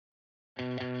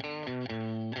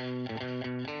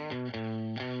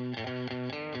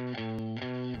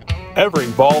Every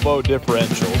Volvo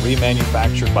differential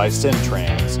remanufactured by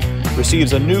Centranz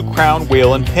receives a new crown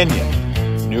wheel and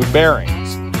pinion, new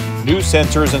bearings, new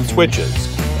sensors and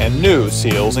switches, and new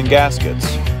seals and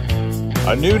gaskets.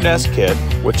 A new nest kit,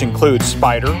 which includes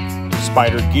spider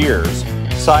gears,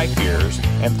 side gears,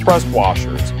 and thrust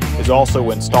washers, is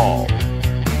also installed.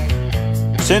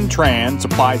 Centranz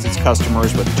supplies its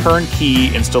customers with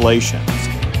turnkey installations,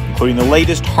 including the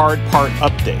latest hard part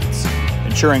updates,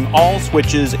 ensuring all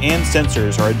switches and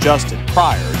sensors are adjusted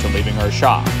prior to leaving our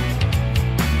shop.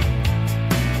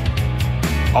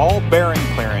 All bearing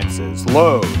clearances,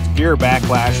 loads, gear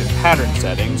backlash, and pattern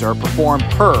settings are performed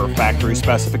per factory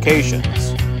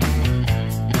specifications.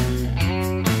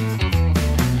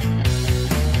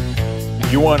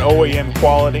 You want OEM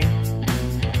quality?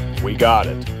 We got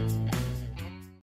it.